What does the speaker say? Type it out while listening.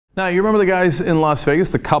Now, you remember the guys in Las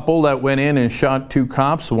Vegas, the couple that went in and shot two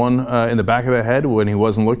cops, one in the back of the head when he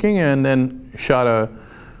wasn't looking, and then shot a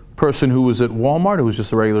person who was at Walmart, who was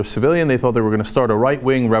just a regular civilian. They thought they were going to start a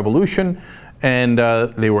right-wing revolution, and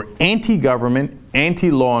they were anti-government,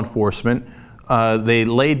 anti-law enforcement. They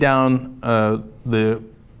laid down the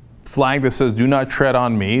flag that says, "Do not tread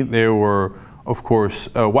on me." They were, of course,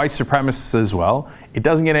 white supremacists as well. It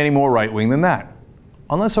doesn't get any more right-wing than that.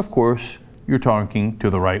 Unless, of course, you're talking to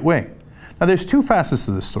the right wing. Now, there's two facets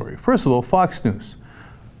to this story. First of all, Fox News.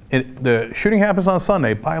 The shooting happens on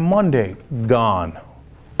Sunday. By Monday, gone.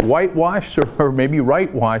 Whitewashed or maybe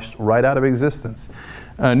right-washed right out of existence.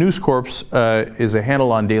 News Corp is a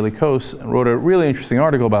handle on Daily Kos and wrote a really interesting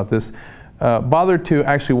article about this. Bothered to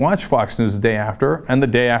actually watch Fox News the day after and the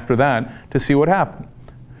day after that to see what happened.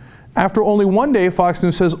 After only one day, Fox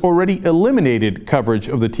News has already eliminated coverage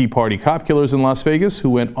of the Tea Party cop killers in Las Vegas who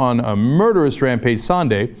went on a murderous rampage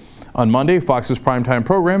Sunday. On Monday, Fox's primetime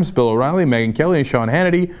programs, Bill O'Reilly, Megyn Kelly, and Sean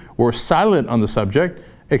Hannity, were silent on the subject,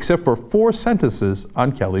 except for 4 sentences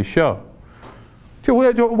on Kelly's show.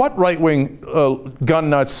 What right-wing gun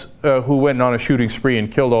nuts who went on a shooting spree and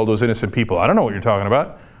killed all those innocent people? I don't know what you're talking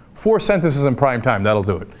about. 4 sentences in prime time, that'll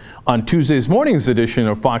do it. On Tuesday's morning's edition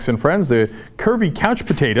of Fox and Friends, the curvy couch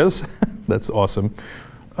potatoes, that's awesome,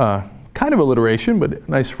 kind of alliteration, but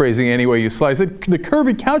nice phrasing any way you slice it. The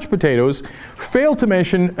curvy couch potatoes failed to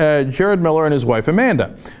mention Jared Miller and his wife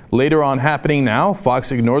Amanda. Later on Happening Now,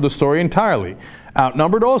 Fox ignored the story entirely.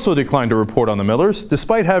 Outnumbered also declined to report on the Millers,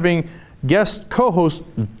 despite having guest co-host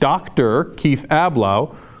Dr. Keith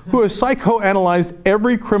Ablow, who has psychoanalyzed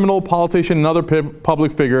every criminal, politician, and other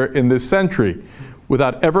public figure in this century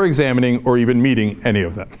without ever examining or even meeting any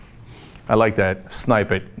of them. I like that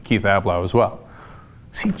snipe at Keith Ablow as well.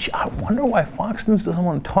 See, I wonder why Fox News doesn't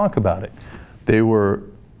want to talk about it. They were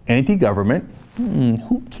anti-government.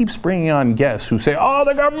 Who keeps bringing on guests who say, oh,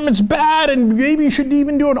 the government's bad and maybe you should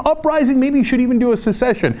even do an uprising, maybe you should even do a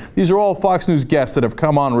secession? These are all Fox News guests that have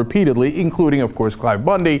come on repeatedly, including, of course, Cliven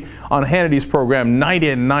Bundy on Hannity's program night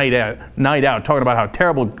in, night out, talking about how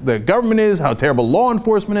terrible the government is, how terrible law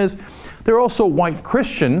enforcement is. They're also white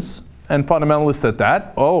Christians and fundamentalists at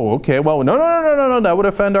that. Oh, okay, well, no, that would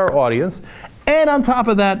offend our audience. And on top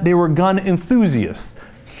of that, they were gun enthusiasts,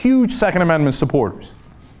 huge Second Amendment supporters.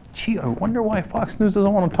 Gee, I wonder why Fox News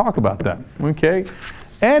doesn't want to talk about that, okay?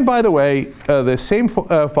 And by the way, the same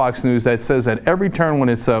Fox News that says at every turn when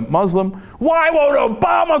it's a Muslim, why won't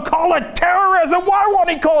Obama call it terrorism? Why won't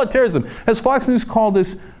he call it terrorism? Has Fox News called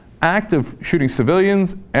this act of shooting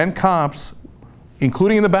civilians and cops,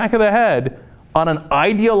 including in the back of the head, on an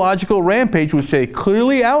ideological rampage which they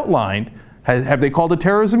clearly outlined? Have they called it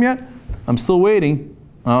terrorism yet? I'm still waiting.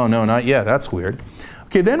 Oh, no, not yet. That's weird.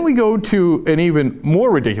 Okay, then we go to an even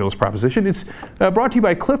more ridiculous proposition. It's brought to you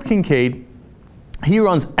by Cliff Kincaid. He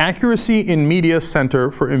runs Accuracy in Media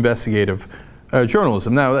Center for Investigative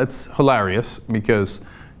Journalism. Now, that's hilarious because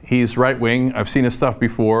he's right-wing. I've seen his stuff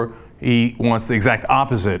before. He wants the exact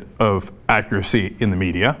opposite of accuracy in the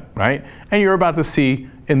media, right? And you're about to see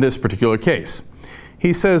in this particular case.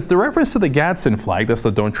 He says, the reference to the Gadsden flag, that's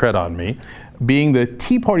the "Don't Tread on Me," being the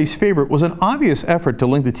Tea Party's favorite, was an obvious effort to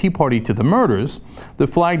link the Tea Party to the murders. The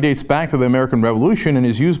flag dates back to the American Revolution and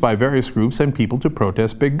is used by various groups and people to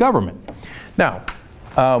protest big government. Now,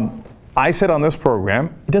 I said on this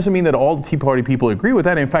program, it doesn't mean that all the Tea Party people agree with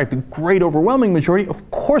that. In fact, the great overwhelming majority, of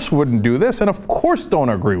course, wouldn't do this and of course don't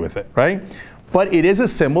agree with it, right? But it is a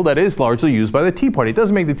symbol that is largely used by the Tea Party. It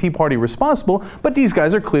doesn't make the Tea Party responsible, but these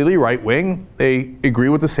guys are clearly right-wing. They agree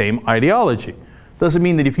with the same ideology. Doesn't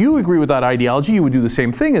mean that if you agree with that ideology, you would do the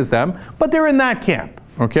same thing as them, but they're in that camp,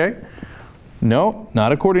 okay? No,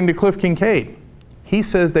 not according to Cliff Kincaid. He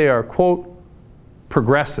says they are, quote,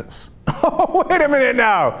 progressives. Oh, wait a minute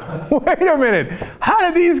now. Wait a minute. How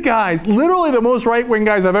did these guys, literally the most right-wing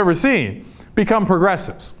guys I've ever seen, become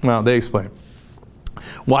progressives? Well, they explain.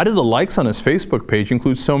 Why do the likes on his Facebook page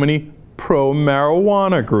include so many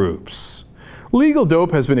pro-marijuana groups? Legal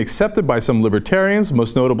dope has been accepted by some libertarians,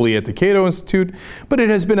 most notably at the Cato Institute, but it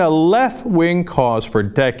has been a left-wing cause for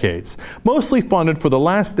decades, mostly funded for the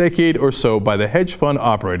last decade or so by the hedge fund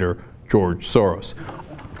operator George Soros.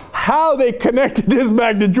 How they connected this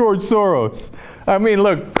back to George Soros? I mean,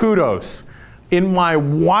 look, kudos. In my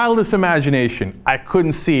wildest imagination, I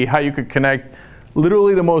couldn't see how you could connect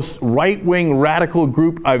literally the most right-wing radical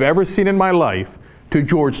group I've ever seen in my life to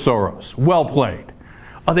George Soros. Well played.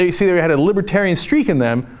 They had a libertarian streak in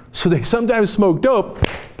them, so they sometimes smoke dope.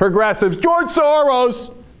 Progressives, George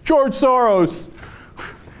Soros, George Soros.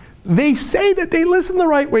 They say that they listen to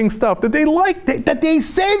right-wing stuff, that they like, that they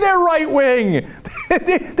say they're right-wing.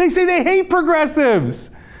 They say they hate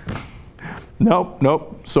progressives. Nope,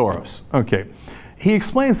 nope, Soros. Okay. He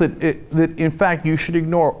explains that in fact you should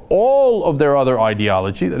ignore all of their other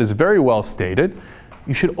ideology that is very well stated.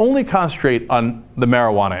 You should only concentrate on the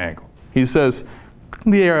marijuana angle. He says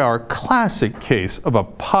they are a classic case of a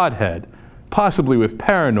pothead, possibly with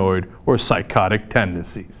paranoid or psychotic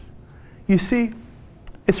tendencies. You see,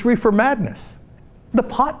 it's reefer madness. The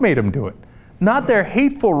pot made them do it, not their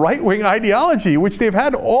hateful right-wing ideology, which they've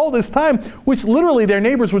had all this time, which literally their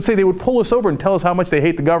neighbors would say they would pull us over and tell us how much they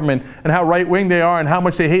hate the government and how right-wing they are and how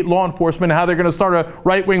much they hate law enforcement and how they're going to start a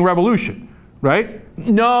right-wing revolution, right?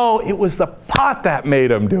 No, it was the pot that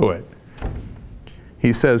made them do it.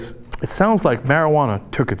 He says, it sounds like marijuana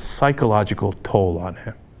took its psychological toll on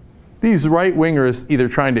him. These right-wingers either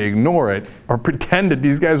trying to ignore it or pretend that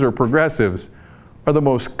these guys are progressives are the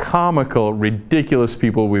most comical, ridiculous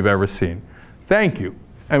people we've ever seen. Thank you.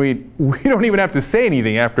 I mean, we don't even have to say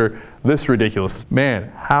anything after this ridiculous.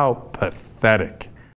 Man, how pathetic.